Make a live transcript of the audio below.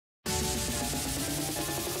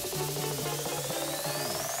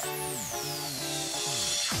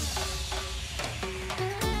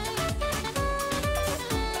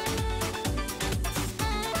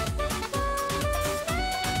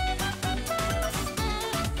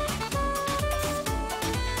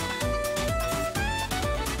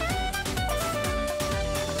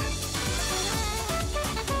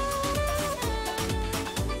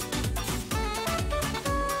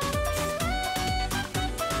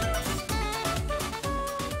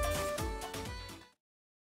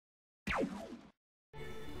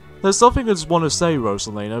there's something I just want to say,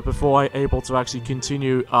 Rosalina, before I'm able to actually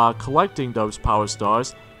continue collecting those power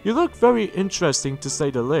stars. You look very interesting to say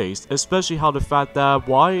the least, especially how the fact that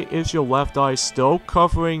why is your left eye still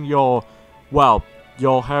covering your, well,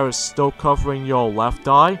 your hair is still covering your left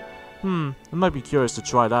eye? I might be curious to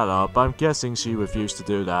try that out, but I'm guessing she refused to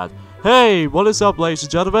do that. Hey, what is up, ladies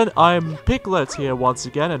and gentlemen? I'm Piglet here once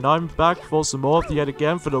again, and I'm back for some more yet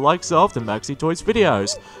again for the likes of the Maxi Toys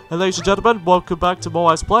videos. And ladies and gentlemen, welcome back to more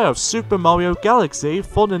Let's Play of Super Mario Galaxy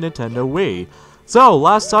for the Nintendo Wii. So,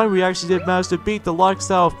 last time we actually did manage to beat the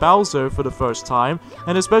likes of Bowser for the first time,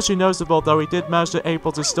 and especially noticeable that we did manage to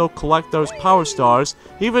able to still collect those power stars,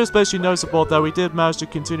 even especially noticeable that we did manage to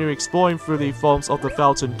continue exploring through the forms of the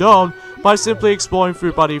Fountain Dome by simply exploring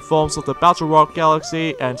through by the forms of the Battle Rock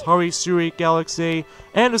Galaxy and Hurry Galaxy,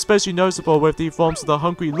 and especially noticeable with the forms of the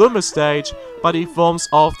Hungry Luma stage by the forms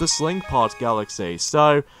of the Slingpot Galaxy.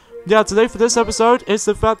 So, yeah, today for this episode is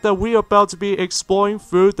the fact that we are about to be exploring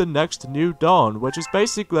through the next new dome, which is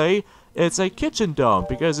basically, it's a kitchen dome,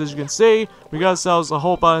 because as you can see, we got ourselves a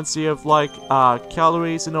whole bunch of like,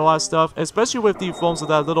 calories and all that stuff, especially with the forms of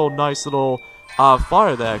that nice little,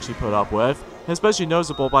 fire they actually put up with, especially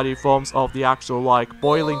noticeable by the forms of the actual, like,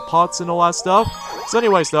 boiling pots and all that stuff. So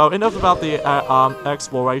anyways though, enough about the,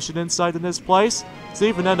 exploration inside in this place. So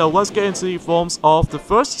even then though, let's get into the forms of the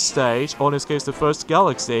first stage, or in this case the first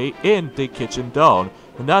galaxy, in the kitchen dome.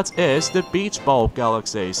 And that is the Beach Ball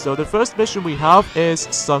Galaxy. So the first mission we have is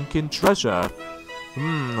Sunken Treasure.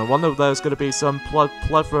 I wonder if there's going to be some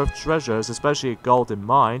plethora of treasures, especially a golden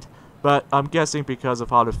mine. But I'm guessing because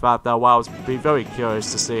of how the fact that, well, I would be very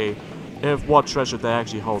curious to see if what treasure they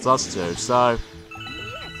actually hold us to. So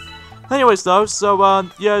anyways though, so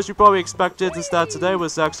yeah, as you probably expected, is that today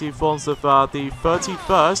was actually forms of the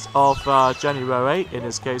 31st of January, in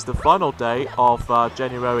this case the final day of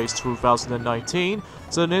January 2019.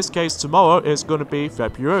 So in this case tomorrow is going to be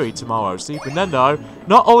February tomorrow. So even then though,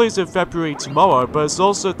 not only is it February tomorrow, but it's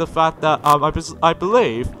also the fact that I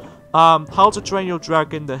believe How to Train Your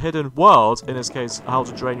Dragon The Hidden World, in this case How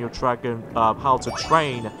to Train Your Dragon, How to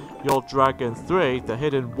Train Your Dragon 3, The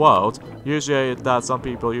Hidden World, usually that some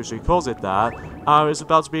people usually calls it that, is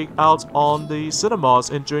about to be out on the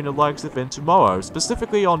cinemas and during the likes event tomorrow,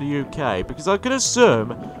 specifically on the UK, because I could assume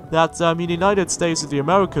that in the United States, the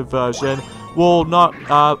American version will not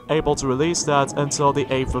able to release that until the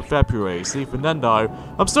 8th of February. So even then though,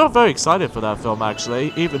 I'm still very excited for that film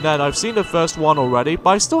actually. Even then, I've seen the first one already,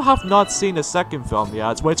 but I still have not seen the second film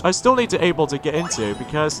yet, which I still need to able to get into,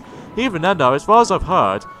 because even then though, as far as I've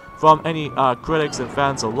heard from any critics and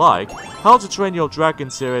fans alike, How to Train Your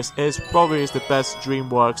Dragon series is probably the best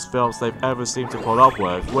DreamWorks films they've ever seemed to put up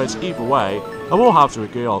with, which either way, I will have to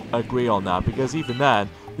agree on that, because even then,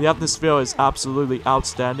 the atmosphere is absolutely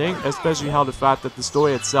outstanding, especially how the fact that the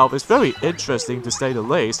story itself is very interesting to say the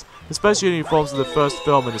least, especially in the forms of the first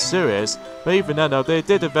film in the series. But even then though, they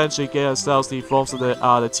did eventually get ourselves the forms of the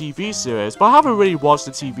TV series, but I haven't really watched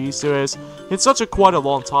the TV series in quite a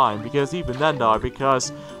long time, because even then though,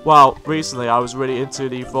 well, recently I was really into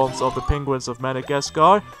the forms of the Penguins of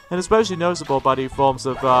Madagascar, and especially noticeable by the forms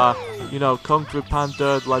of, you know, Kung Fu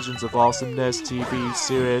Panda, Legends of Awesomeness TV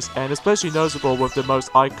series, and especially noticeable with the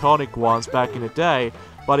most iconic ones back in the day,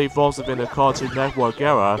 by the forms of in the Cartoon Network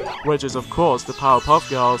era, which is of course the Powerpuff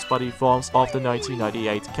Girls by the forms of the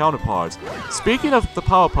 1998 counterpart. Speaking of the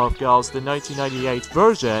Powerpuff Girls, the 1998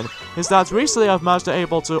 version, is that recently I've managed to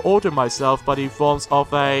able to order myself by the forms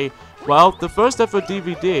of a, well, the first ever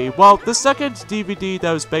DVD, well, the second DVD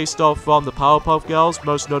that was based off from the Powerpuff Girls,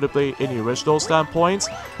 most notably in the original standpoint,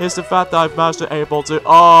 is the fact that I've managed to able to,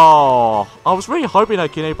 I was really hoping I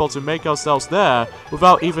can able to make ourselves there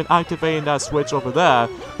without even activating that switch over there,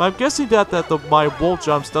 but I'm guessing that my wall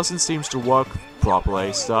jumps doesn't seem to work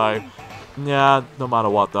properly, so, yeah, no matter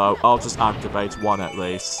what though, I'll just activate one at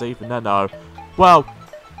least. So even then though, well,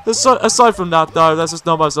 aside from that though, there's just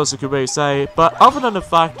not much else I could really say, but other than the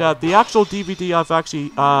fact that the actual DVD I've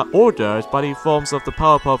actually ordered by the forms of the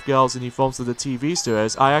Powerpuff Girls and the forms of the TV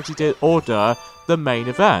series, I actually did order the main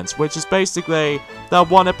event, which is basically that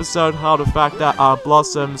one episode how the fact that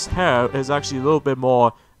Blossom's hair is actually a little bit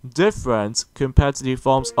more different compared to the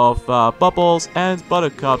forms of Bubbles and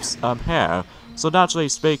Buttercup's hair. So naturally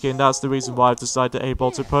speaking, that's the reason why I've decided to able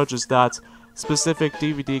to purchase that specific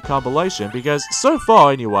DVD compilation, because so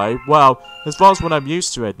far anyway, well, as far as when I'm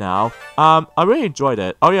used to it now, I really enjoyed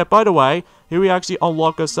it. Oh yeah, by the way, here we actually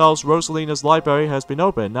unlock ourselves Rosalina's library has been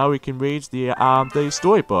opened. Now we can read the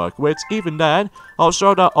storybook, which even then, I'll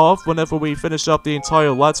show that off whenever we finish up the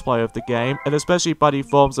entire Let's Play of the game, and especially by the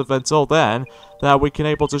forms of until then, that we can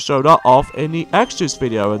able to show that off in the extras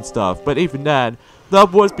video and stuff. But even then,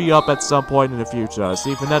 that would be up at some point in the future. So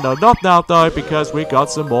even then, no, not now though, because we got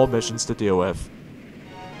some more missions to deal with.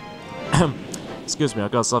 Excuse me, I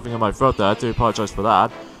got something in my throat there. I do apologize for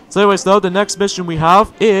that. So anyways though, the next mission we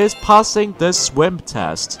have is passing the swim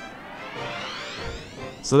test.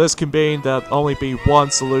 So this can mean that only be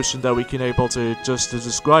one solution that we can able to just to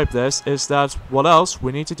describe this is that what else?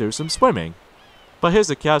 We need to do some swimming. But here's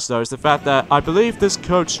the catch though, is the fact that I believe this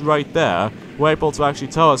coach right there will able to actually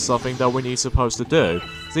tell us something that we need supposed to do.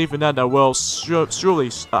 So even then, I will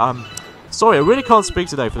surely sorry, I really can't speak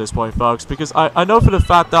today for this point, folks, because I know for the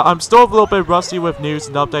fact that I'm still a little bit rusty with news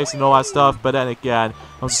and updates and all that stuff, but then again,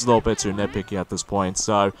 I'm just a little bit too nitpicky at this point.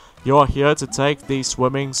 So, you're here to take the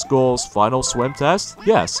swimming school's final swim test?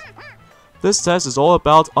 Yes. This test is all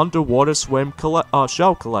about underwater swim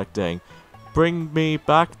shell collecting. Bring me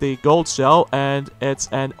back the gold shell, and it's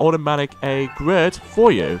an automatic A grid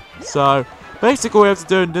for you. So, basically what we have to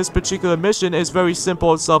do in this particular mission is very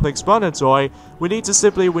simple and self-explanatory. We need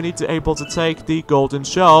to able to take the golden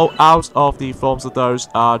shell out of the forms of those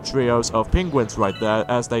trios of penguins right there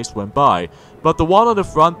as they swim by. But the one on the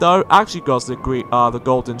front though actually got the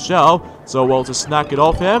golden shell, so we'll just snack it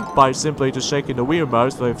off him by simply just shaking the Wii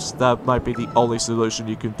remote, if that might be the only solution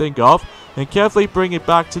you can think of, and carefully bring it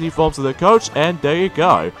back to the forms of the coach, and there you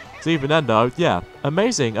go. So even then though, yeah,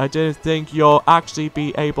 amazing, I didn't think you'll actually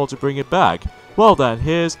be able to bring it back. Well then,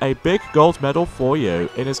 here's a big gold medal for you,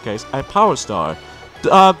 in this case, a Power Star.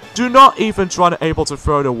 Do not even try to able to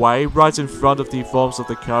throw it away right in front of the forms of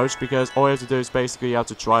the coach, because all you have to do is basically you have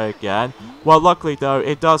to try again. Well, luckily though,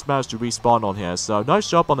 it does manage to respawn on here, so nice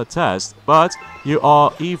job on the test, but you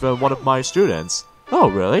are even one of my students. Oh,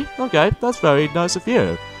 really? Okay, that's very nice of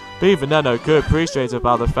you. But even then, I could appreciate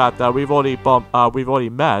about the fact that we've already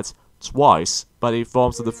met twice by the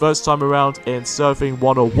forms of the first time around in Surfing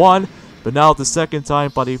 101, but now the second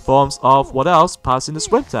time by the forms of what else? Passing the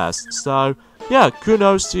swim test. So, yeah,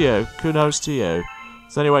 kudos to you. Kudos to you.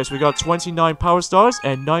 So anyways, we got 29 Power Stars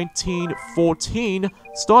and 1914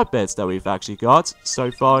 Star Bits that we've actually got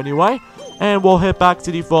so far anyway. And we'll head back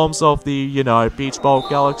to the forms of the, you know, Beach Ball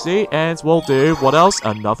Galaxy, and we'll do, what else?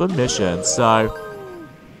 Another mission. So,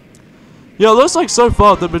 yeah, it looks like so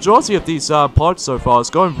far the majority of these parts so far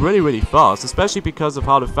is going really fast, especially because of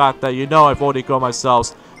how the fact that, you know, I've already got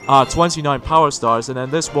myself 29 Power Stars, and then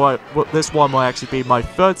this one might actually be my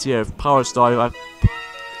 30th Power Star.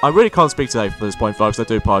 I really can't speak today for this point, folks, I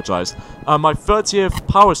do apologize. My 30th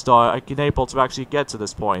Power Star I can able to actually get to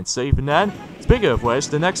this point, so even then, speaking of which,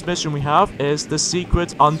 the next mission we have is the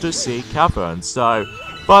Secret Undersea Cavern, so...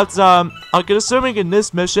 But, I'm assuming in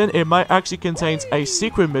this mission, it might actually contain a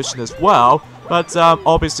secret mission as well. But,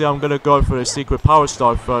 obviously, I'm gonna go for the Secret Power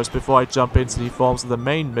Star first before I jump into the forms of the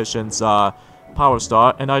main mission's, Power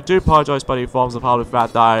Star. And I do apologize by the forms of how the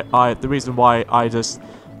fact that the reason why I just,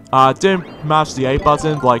 didn't mash the A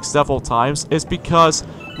button, like, several times is because,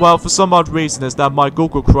 well, for some odd reason is that my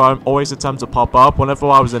Google Chrome always attempts to pop up whenever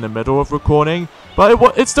I was in the middle of recording.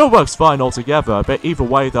 But it still works fine altogether, but either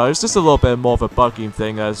way though, it's just a little bit more of a bugging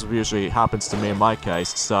thing as usually happens to me in my case,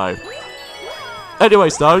 so...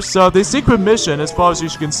 Anyways though, so the secret mission, as far as you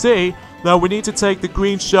can see, now we need to take the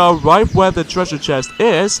green shell right where the treasure chest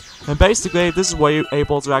is, and basically this is where you're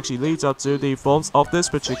able to actually lead up to the forms of this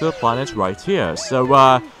particular planet right here.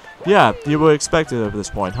 So, yeah, you were expected at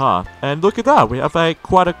this point, huh? And look at that, we have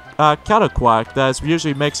quite a Cataquack that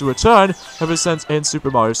usually makes a return ever since in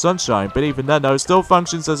Super Mario Sunshine. But even then, though, it still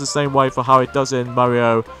functions as the same way for how it does in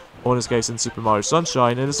Mario, or in this case in Super Mario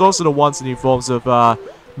Sunshine. And it's also the ones in the forms of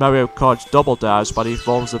Mario Kart Double Dash, but the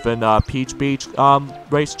forms of in Peach Beach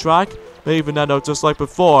racetrack. But even then, though, just like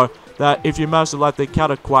before, that if you manage to let the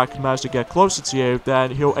Cataquack manage to get closer to you, then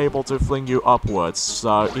he'll able to fling you upwards.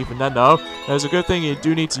 So even then though, there's a good thing you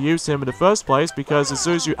do need to use him in the first place, because as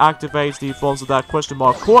soon as you activate the forms of that question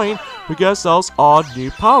mark coin, we get ourselves our new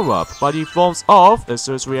power-up. By the forms of, as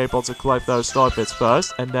soon as we're able to collect those star bits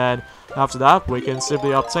first, and then after that, we can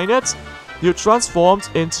simply obtain it. You're transformed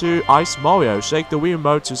into Ice Mario. Shake the Wii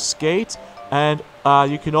remote to skate, and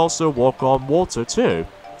you can also walk on water too.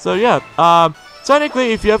 So yeah,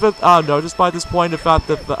 technically, if you ever noticed by this point about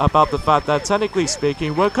the fact that, technically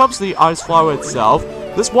speaking, when it comes to the Ice Flower itself,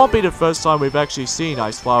 this won't be the first time we've actually seen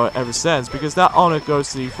Ice Flower ever since, because that honor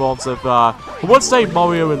goes to the forms of, I would say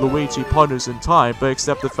Mario and Luigi partners in time, but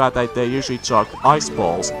except the fact that they usually chuck ice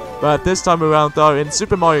balls. But this time around, though, in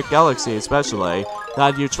Super Mario Galaxy especially,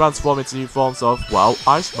 that you transform into the forms of, well,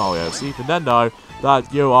 Ice Mario. So even then, though,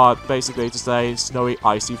 that you are basically just a snowy,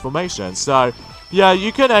 icy formation. So, yeah,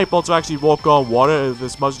 you can able to actually walk on water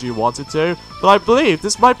as much as you wanted to, but I believe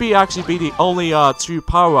this might be actually be the only 2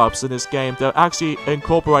 power-ups in this game that actually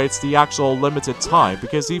incorporates the actual limited time,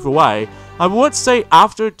 because either way, I would say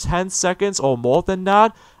after 10 seconds or more than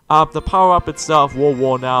that, the power-up itself will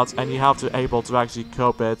worn out, and you have to able to actually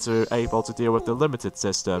cope it to able to deal with the limited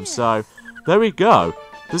system. So, there we go.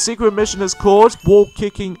 The secret mission is called Wall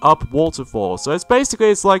Kicking Up Waterfall. So it's basically,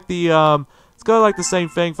 it's like the, it's kind of like the same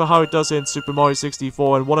thing for how it does in Super Mario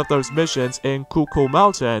 64 and one of those missions in Cool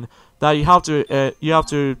Mountain that you have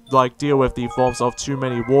to, like, deal with the forms of too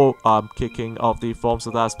many wall, kicking of the forms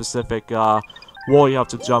of that specific, wall you have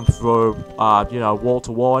to jump through, you know, wall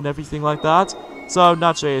to wall and everything like that. So,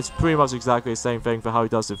 naturally, it's pretty much exactly the same thing for how he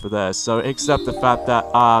does it for this. So, except the fact that,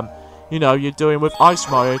 you know, you're doing with Ice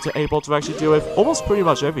Mario to able to actually deal with almost pretty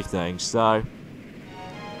much everything, so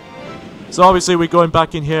obviously we're going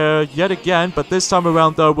back in here yet again, but this time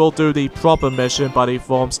around though we'll do the proper mission by the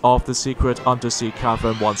forms of the secret undersea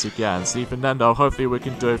cavern once again. So even then though, hopefully we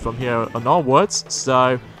can do it from here and onwards,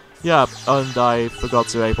 so yeah, and I forgot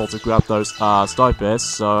to able to grab those star bits,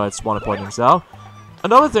 so I just want to point things out.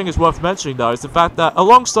 Another thing is worth mentioning though is the fact that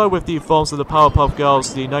alongside with the forms of the Powerpuff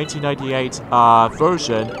Girls, the 1998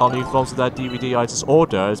 version on the forms of that DVD I just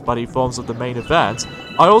ordered by the forms of the main event,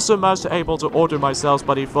 I also managed to able to order myself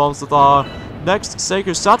by the forms of our next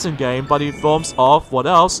Sega Saturn game by the forms of, what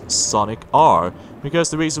else? Sonic R. Because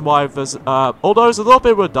the reason why it was, although it's a little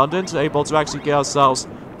bit redundant to able to actually get ourselves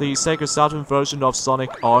the Sega Saturn version of Sonic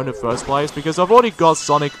R in the first place, because I've already got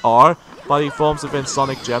Sonic R by the forms within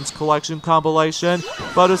Sonic Gems Collection compilation,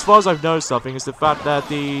 but as far as I've noticed something is the fact that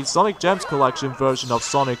the Sonic Gems Collection version of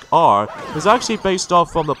Sonic R is actually based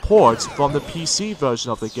off from the ports from the PC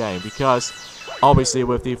version of the game, because obviously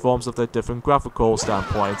with the forms of the different graphical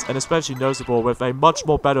standpoints, and especially noticeable with a much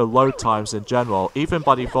more better load times in general, even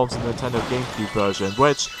by the forms of the Nintendo GameCube version,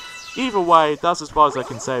 which either way, that's as far as I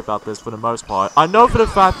can say about this for the most part. I know for the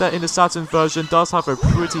fact that in the Saturn version does have a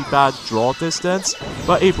pretty bad draw distance,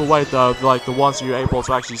 but either way though, like the ones you're able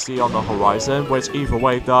to actually see on the horizon, which either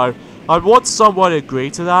way though, I would somewhat agree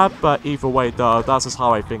to that, but either way though, that's just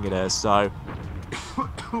how I think it is, so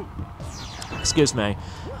excuse me.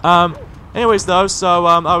 Anyways though, so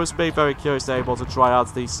I was very curious to able to try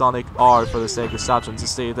out the Sonic R for the Sega Saturn to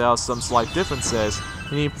see if there are some slight differences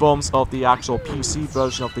in the forms of the actual PC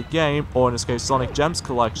version of the game, or in this case Sonic Gems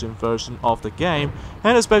Collection version of the game,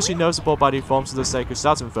 and especially noticeable by the forms of the Sega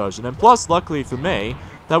Saturn version. And plus, luckily for me,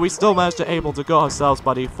 that we still managed to able to get ourselves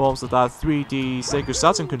by the forms of that 3D Sega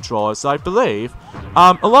Saturn controller, so I believe,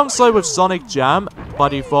 alongside with Sonic Jam, by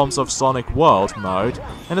the forms of Sonic World mode,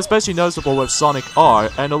 and especially noticeable with Sonic R,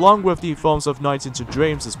 and along with the forms of Night into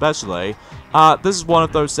Dreams especially, this is one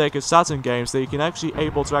of those Sega Saturn games that you can actually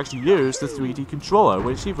able to actually use the 3D controller,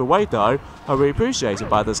 which either way though, I really appreciate it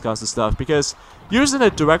by this kind of stuff, because using a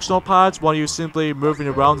directional pad while you're simply moving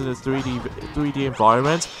around in a 3D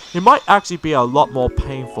environment, it might actually be a lot more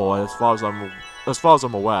painful as far as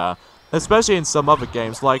I'm aware. Especially in some other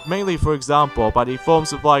games, like mainly for example by the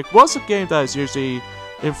forms of like, what's a game that is usually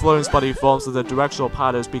influenced by the forms of the directional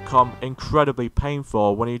pad has become incredibly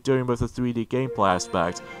painful when you're dealing with a 3D gameplay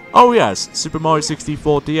aspect. Oh yes, Super Mario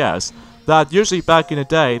 64 DS. That usually back in the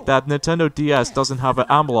day, that Nintendo DS doesn't have an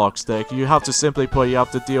analog stick. You have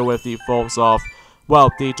to deal with the forms of,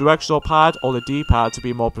 well, the directional pad or the D-pad to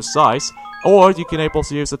be more precise, or you can able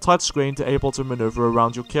to use the touchscreen to able to maneuver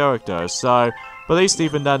around your character. So, but at least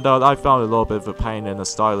even then though, I found a little bit of a pain in the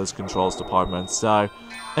stylus controls department. So,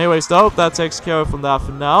 anyways though, that takes care of from that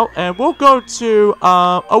for now, and we'll go to,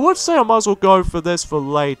 I would say I might as well go for this for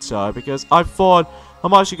later, because I thought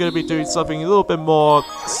I'm actually going to be doing something a little bit more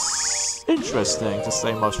interesting to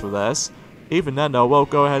say much for this. Even then though, we'll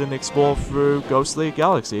go ahead and explore through Ghostly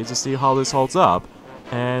Galaxy to see how this holds up.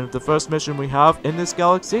 And the first mission we have in this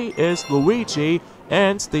galaxy is Luigi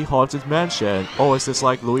and the Haunted Mansion. Oh, is this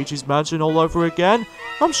like Luigi's Mansion all over again?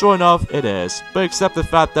 I'm sure enough it is, but except the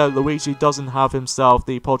fact that Luigi doesn't have himself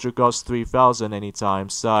the Poltergust 3000 anytime,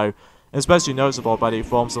 so especially noticeable by the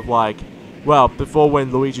forms of like, well, before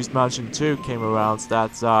when Luigi's Mansion 2 came around,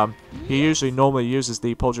 that he usually normally uses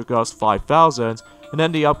the Poltergust 5000, and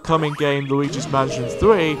then the upcoming game Luigi's Mansion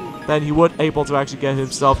 3, then he would able to actually get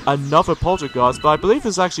himself another Poltergust, but I believe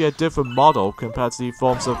it's actually a different model compared to the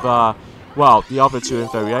forms of, well, the other two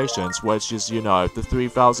variations, which is, you know, the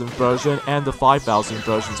 3000 version and the 5000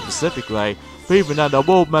 version specifically. But even then, I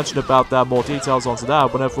will mention about that, more details onto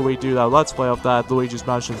that whenever we do that Let's Play of that Luigi's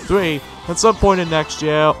Mansion 3 at some point in next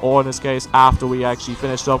year, or in this case, after we actually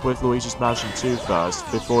finished up with Luigi's Mansion 2 first,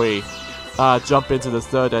 before we jump into the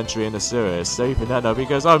third entry in the series. So even then,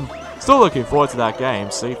 because I'm Still looking forward to that game,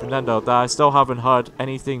 so even then though, that I still haven't heard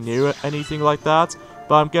anything new, anything like that.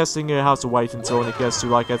 But I'm guessing you have to wait until it gets to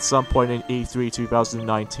like at some point in E3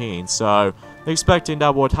 2019. So expecting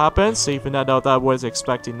that would happen. So even then though, that was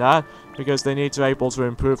expecting that, because they need to able to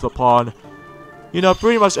improve upon, you know,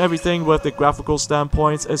 pretty much everything with the graphical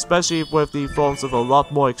standpoint, especially with the forms of a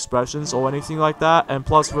lot more expressions or anything like that, and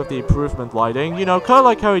plus with the improvement lighting, you know, kind of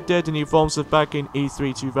like how it did in the forms of back in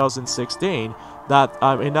E3 2016, that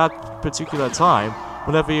in that particular time,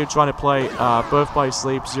 whenever you're trying to play Birth by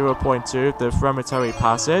Sleep 0.2, the Frementary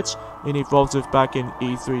Passage, in the forms of back in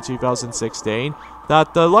E3 2016,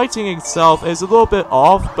 that the lighting itself is a little bit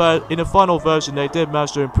off, but in the final version they did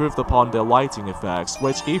manage to improve upon the lighting effects,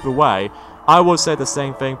 which either way, I would say the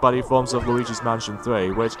same thing by the forms of Luigi's Mansion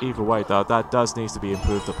 3, which either way though, that does need to be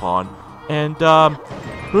improved upon. And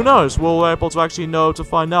who knows, we'll be able to actually know to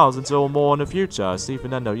find out until more in the future,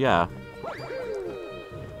 Stephen Endo, yeah.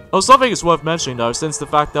 Oh, something is worth mentioning though, since the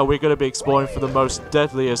fact that we're going to be exploring for the most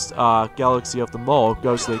deadliest galaxy of them all,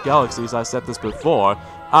 Ghostly Galaxies, I said this before.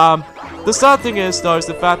 The sad thing is though, is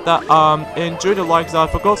the fact that during the likes, I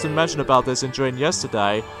forgot to mention about this during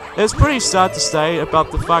yesterday, it's pretty sad to say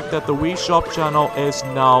about the fact that the Wii Shop channel is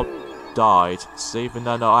now died. So even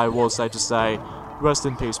then I will say to say, rest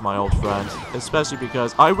in peace my old friend, especially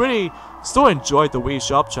because I really still enjoyed the Wii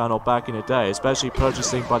Shop channel back in the day, especially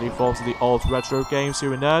purchasing by default of the old retro games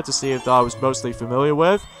here and there to see if I was mostly familiar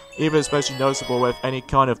with, even especially noticeable with any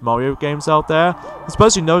kind of Mario games out there,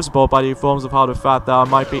 especially noticeable by the forms of how the fact that it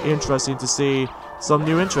might be interesting to see some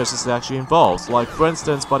new interests actually involved, like for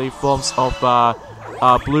instance by the forms of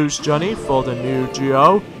Blues Journey for the new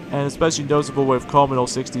Geo, and especially noticeable with Commodore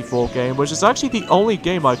 64 game, which is actually the only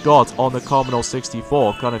game I got on the Commodore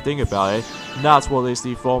 64, kind of thing about it, and that's what is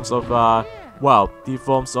the forms of, well, the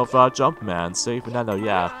forms of Jumpman, so even then though,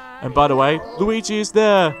 yeah. And by the way, Luigi is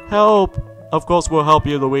there! Help! Of course we'll help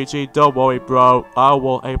you, Luigi, don't worry bro, I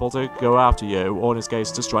will able to go after you, or in this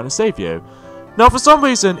case, just trying to save you. Now for some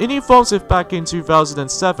reason, in Evolve back in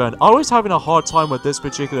 2007, I was having a hard time with this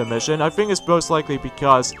particular mission. I think it's most likely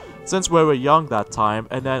because since we were young that time,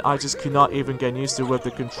 and then I just could not even get used to what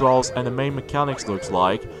the controls and the main mechanics looks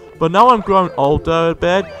like. But now I'm growing older a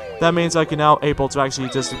bit, that means I can now able to actually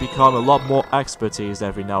just become a lot more expertise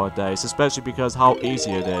every nowadays, especially because how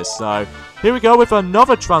easy it is. So here we go with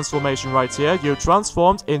another transformation right here. You're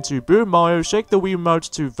transformed into Boo Mario, shake the Wii remote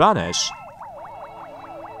to vanish.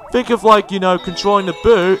 Think of like, you know, controlling the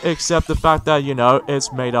Boo, except the fact that, you know,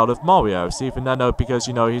 it's made out of Mario. So even then, because,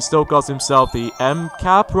 you know, he still got himself the M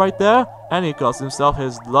cap right there, and he got himself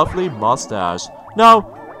his lovely mustache.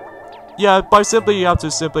 Now, yeah, by simply, you have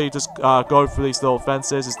to simply just go through these little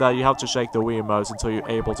fences, is that you have to shake the Wii remote until you're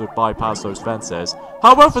able to bypass those fences.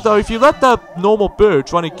 However, though, if you let that normal Boo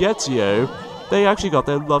trying to get to you, they actually got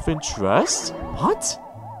their love interest? What?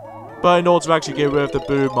 But in order to actually get rid of the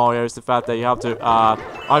Boo Mario is the fact that you have to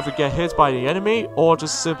either get hit by the enemy or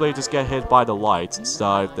just simply just get hit by the light.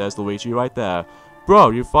 So there's Luigi right there. Bro,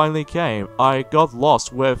 you finally came. I got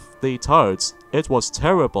lost with the Toads. It was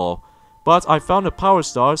terrible. But I found a Power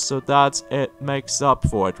Star so that it makes up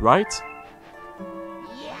for it, right?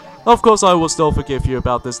 Yeah. Of course I will still forgive you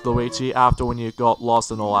about this, Luigi, after when you got lost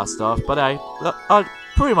and all that stuff. But hey,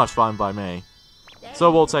 pretty much fine by me. So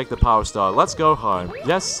we'll take the Power Star. Let's go home.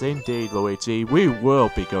 Yes, indeed, Luigi. We will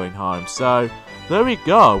be going home. So, there we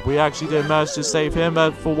go. We actually did manage to save him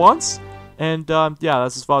for once. And, yeah,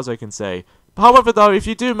 that's as far as I can say. However, though, if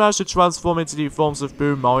you do manage to transform into the forms of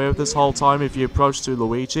Boo Mario this whole time, if you approach to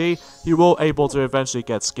Luigi, you will able to eventually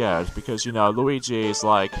get scared. Because, you know, Luigi is,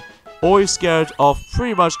 like, always scared of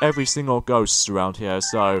pretty much every single ghost around here.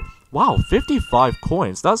 So, wow, 55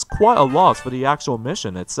 coins. That's quite a lot for the actual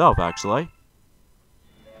mission itself, actually.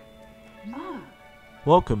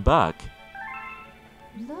 Welcome back.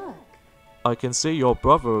 Look. I can see your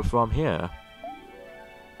brother from here.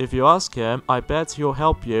 If you ask him, I bet he'll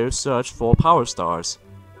help you search for Power Stars.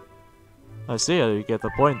 I see how you get the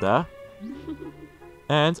point there.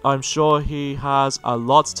 And I'm sure he has a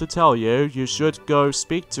lot to tell you. You should go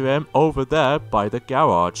speak to him over there by the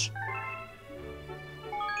garage.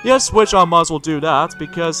 Yes, which I might as well do that,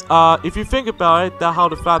 because, if you think about it, how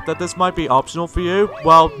the fact that this might be optional for you,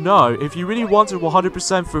 well, no. If you really want to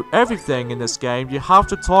 100% through everything in this game, you have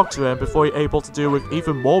to talk to him before you're able to do with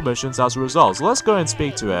even more missions as a result. So let's go and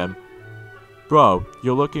speak to him. Bro,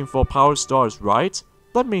 you're looking for Power Stars, right?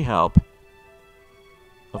 Let me help.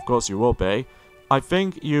 Of course you will be. I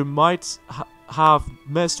think you might have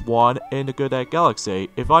missed one in the Good Egg Galaxy.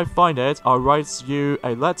 If I find it, I'll write you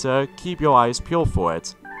a letter. Keep your eyes peeled for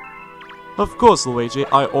it. Of course, Luigi,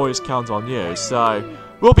 I always count on you, so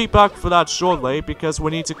we'll be back for that shortly because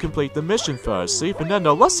we need to complete the mission first. So even then,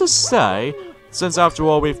 though, let's just say, since after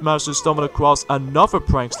all we've managed to stumble across another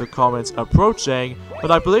prankster comment approaching, but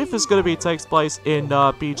I believe it's going to takes place in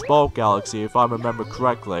Beach Ball Galaxy if I remember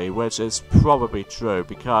correctly, which is probably true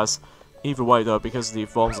because either way though, because of the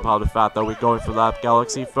forms of how the fact that we're going for that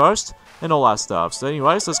galaxy first and all that stuff. So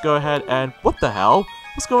anyways, let's go ahead and what the hell?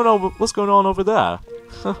 What's going on over there?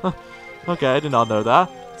 Okay, I did not know that.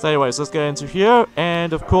 So anyways, let's get into here,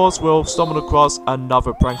 and of course we'll stumble across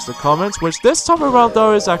another prankster comment, which this time around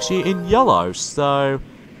though is actually in yellow, so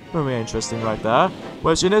very interesting right there.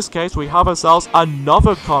 Which in this case we have ourselves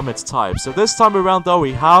another comment type. So this time around though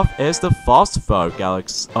we have is the Phosphor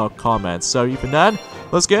Galaxy comment. So even then,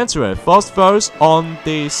 let's get into it. Phosphorus on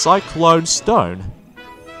the Cyclone Stone.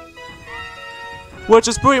 Which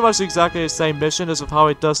is pretty much exactly the same mission as of how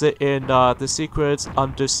it does it in the Secret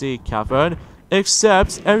Undersea Cavern.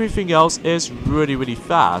 Except everything else is really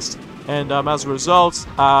fast. And as a result,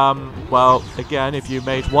 well, again, if you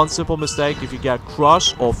made one simple mistake, if you get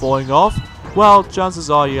crushed or falling off, well, chances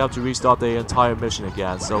are you have to restart the entire mission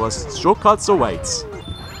again. So let's shortcuts or wait.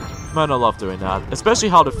 Man, I love doing that. Especially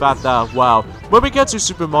how the fact that, well, when we get to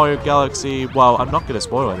Super Mario Galaxy, well, I'm not going to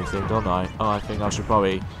spoil anything, don't I? Oh, I think I should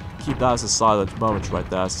probably keep that as a silent moment right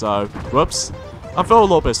there. So, whoops. I felt a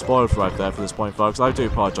little bit spoiled right there for this point, folks. I do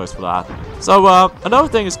apologize for that. So, another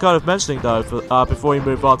thing is kind of mentioning, though, before we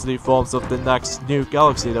move on to the forms of the next new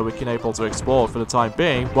galaxy that we can able to explore for the time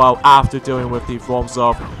being, well, after dealing with the forms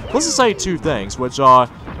of, let's just say two things, which are,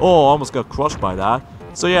 oh, I almost got crushed by that.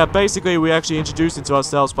 So, yeah, basically, we actually introduced into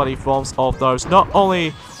ourselves by the forms of those, not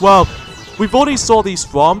only, well, we've already saw these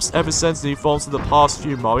forms ever since the forms of the past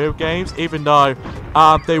few Mario games, even though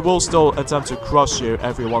they will still attempt to crush you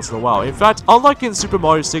every once in a while. In fact, unlike in Super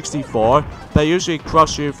Mario 64, they usually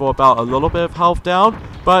crush you for about a little bit of health down,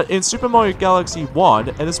 but in Super Mario Galaxy 1,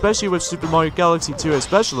 and especially with Super Mario Galaxy 2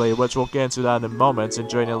 especially, which we'll get into that in a moment, and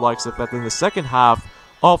during the likes of that in the second half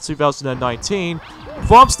of 2019,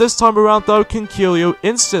 forms this time around though can kill you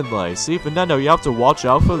instantly, so even then though you have to watch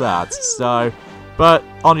out for that. So, but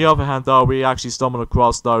on the other hand though, we actually stumbled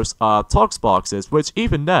across those Tox boxes, which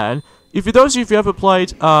even then, if you those of you who ever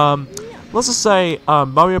played, let's just say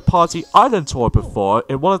Mario Party Island Tour before,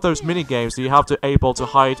 in one of those mini games that you have to able to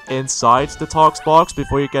hide inside the Tox box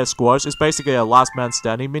before you get squashed, it's basically a last man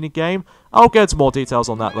standing mini game. I'll get into more details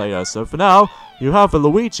on that later. So for now, you have a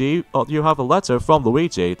Luigi, or you have a letter from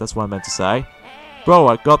Luigi, that's what I meant to say. Bro,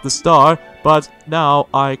 I got the star, but now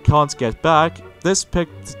I can't get back. This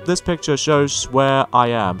picture shows where I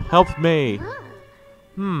am. Help me.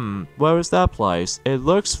 Where is that place? It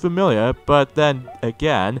looks familiar, but then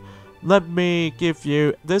again, let me give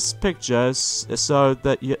you this picture so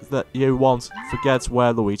that you won't forget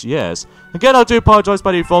where Luigi is. Again, I do apologize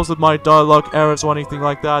by the faults of my dialogue errors or anything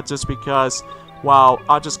like that, just because, well,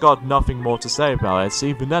 I just got nothing more to say about it. So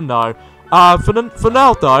even then, though, for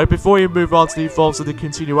now though, before we move on to the forms of the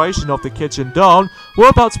continuation of the Kitchen Dome, we're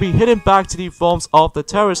about to be heading back to the forms of the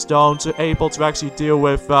Terrace Dome to able to actually deal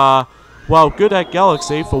with, well, Good Egg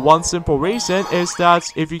Galaxy for one simple reason, is that,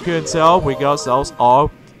 if you couldn't tell, we got ourselves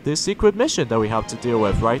this secret mission that we have to deal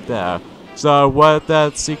with right there. So where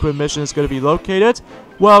that secret mission is going to be located,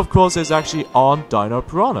 well, of course, it's actually on Dino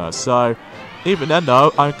Piranha. So even then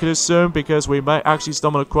though, I could assume because we might actually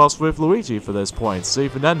stumble across with Luigi for this point. So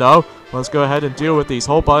even then though, let's go ahead and deal with these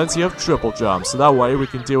whole buttons here of triple jump, so that way we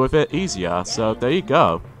can deal with it easier. So there you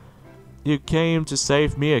go. You came to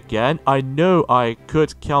save me again? I knew I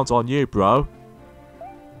could count on you, bro.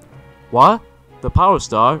 What? The Power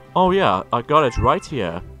Star? Oh yeah, I got it right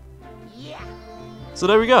here. So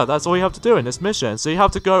there we go, that's all you have to do in this mission. So you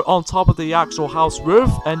have to go on top of the actual house roof,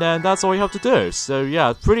 and then that's all you have to do. So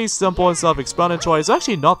yeah, pretty simple and self-explanatory. It's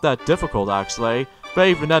actually not that difficult, actually. But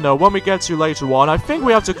even then, though, when we get to later on, I think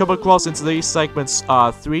we have to come across into these segments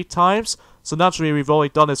 3 times. So naturally, we've only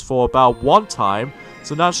done this for about 1 time.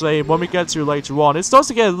 So naturally, when we get to later on, it starts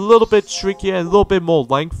to get a little bit trickier and a little bit more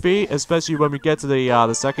lengthy, especially when we get to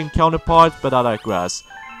the second counterpart, but I digress.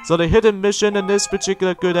 So the hidden mission in this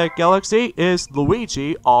particular Good Egg Galaxy is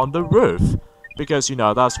Luigi on the roof. Because, you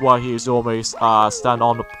know, that's why he's always stand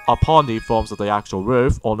upon the forms of the actual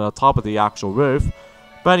roof, on the top of the actual roof.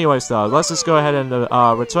 But anyways though, let's just go ahead and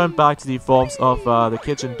return back to the forms of the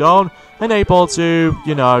Kitchen Dome, and able to,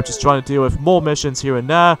 you know, just trying to deal with more missions here and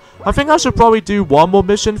there. I think I should probably do 1 more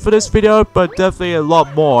mission for this video, but definitely a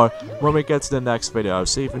lot more when we get to the next video.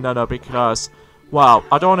 So even though, because, well,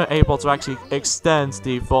 I don't want to able to actually extend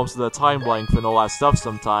the forms of the time length and all that stuff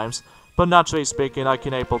sometimes, but naturally speaking, I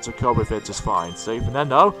can able to cope with it just fine. So even then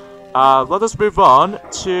though, let us move on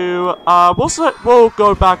to, we'll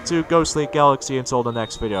go back to Ghostly Galaxy until the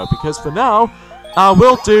next video, because for now,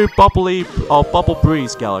 we'll do Bubble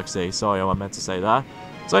Breeze Galaxy. Sorry, I meant to say that.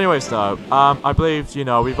 So anyways though, I believe, you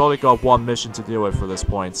know, we've only got one mission to deal with for this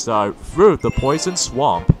point, so through the Poison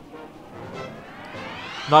Swamp.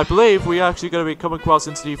 And I believe we're actually going to be coming across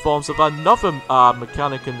into the forms of another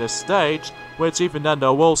mechanic in this stage, which even then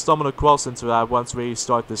though, we'll stumble across into that once we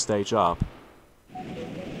start this stage up.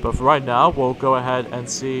 But for right now, we'll go ahead and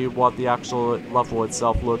see what the actual level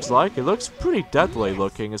itself looks like. It looks pretty deadly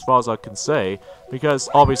looking as far as I can see, because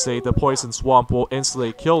obviously the Poison Swamp will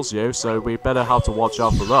instantly kill you, so we better have to watch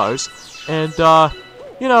out for those. And,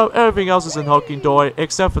 you know, everything else is in hunky-dory,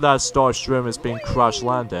 except for that Star Shroom is being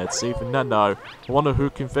crash-landed. So even then though, I wonder who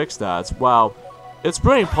can fix that. Well, it's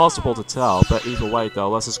pretty impossible to tell, but either way though,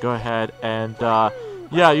 let's just go ahead and,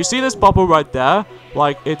 yeah, you see this bubble right there?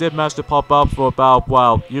 Like, it did manage to pop up for about,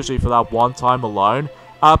 well, usually for that one time alone.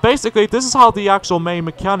 Basically, this is how the actual main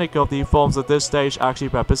mechanic of the forms of this stage actually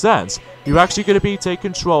represents. You're actually going to be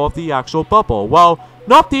taking control of the actual bubble. Well,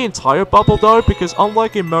 not the entire bubble though, because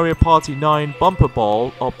unlike in Mario Party 9 Bumper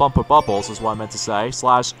Ball, or Bumper Bubbles is what I meant to say,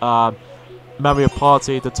 slash, Mario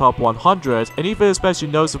Party the Top 100, and even especially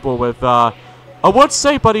noticeable with, I would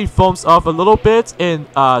say, but he forms off a little bit in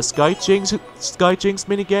Sky Jinx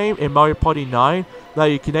minigame in Mario Party 9 that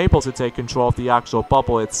you can able to take control of the actual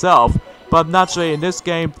bubble itself. But naturally, in this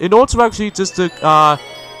game, in order to actually just you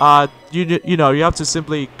know, you have to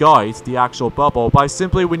simply guide the actual bubble by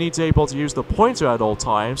simply we need to able to use the pointer at all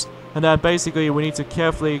times, and then basically we need to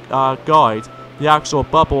carefully guide the actual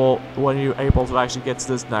bubble when you're able to actually get to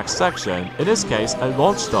this next section. In this case, a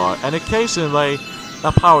launch star, and occasionally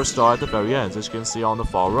a power star at the very end, as you can see on the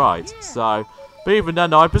far right. So, but even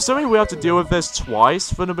then, I'm presuming we have to deal with this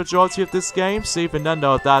twice for the majority of this game. So even then,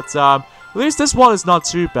 though, that at least this one is not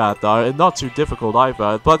too bad though, and not too difficult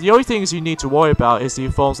either. But the only things you need to worry about is the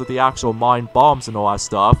forms of the actual mine bombs and all that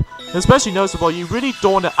stuff. And especially noticeable, you really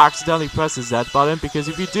don't want to accidentally press the Z button, because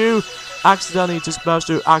if you do accidentally just manage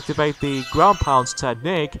to activate the ground pounds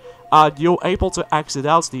technique, you're able to exit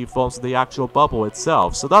out the forms of the actual bubble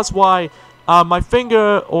itself. So that's why my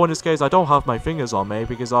finger, or in this case, I don't have my fingers on me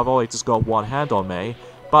because I've only just got one hand on me.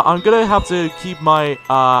 But I'm gonna have to keep my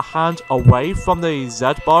hand away from the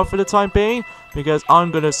Z bar for the time being, because I'm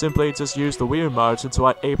gonna simply just use the Wii remote until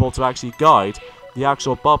I'm able to actually guide the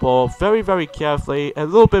actual bubble very, very carefully, a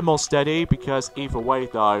little bit more steady, because either way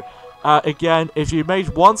though, again, if you made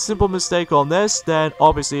one simple mistake on this, then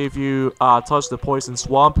obviously if you touch the Poison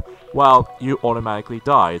Swamp, well, you automatically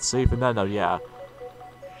died. So even then though, yeah.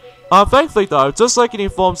 Thankfully though, just like in the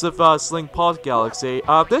forms of Sling Pod Galaxy,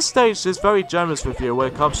 this stage is very generous with you when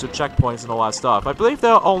it comes to checkpoints and all that stuff. I believe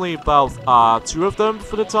there are only about 2 of them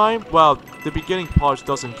for the time. Well, the beginning part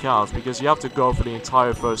doesn't count because you have to go for the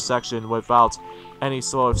entire first section without any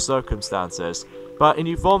sort of circumstances. But in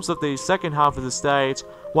the forms of the second half of the stage,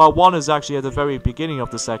 well, one is actually at the very beginning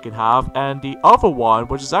of the second half, and the other one,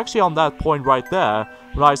 which is actually on that point right there,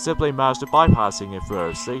 where I simply managed to bypassing it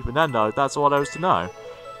through. So even then though, that's all there is to know.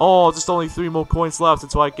 Oh, just only 3 more coins left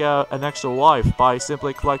until I get an extra life by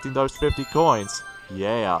simply collecting those 50 coins.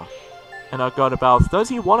 Yeah. And I've got about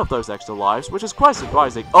 31 of those extra lives, which is quite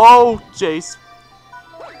surprising. Oh, jeez.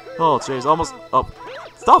 Oh, jeez, almost... Oh,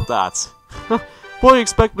 stop that. What do you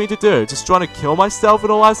expect me to do? Just trying to kill myself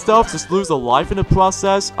and all that stuff? Just lose a life in the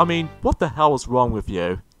process? I mean, what the hell is wrong with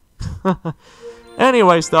you?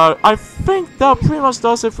 Anyways, though, I think that pretty much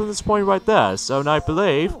does it from this point right there. So now I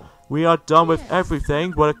believe we are done with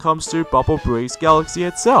everything when it comes to Bubble Breeze Galaxy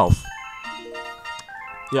itself.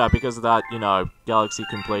 Yeah, because of that, you know, Galaxy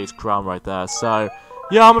Complete crown right there. So,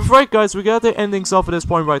 yeah, I'm afraid, guys, we got the endings off at this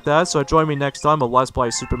point right there. So join me next time on Let's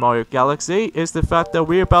Play Super Mario Galaxy. Is the fact that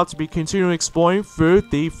we're about to be continuing exploring through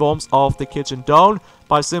the forms of the Kitchen Dome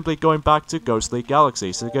by simply going back to Ghostly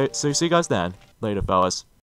Galaxy. So see you guys then. Later, fellas.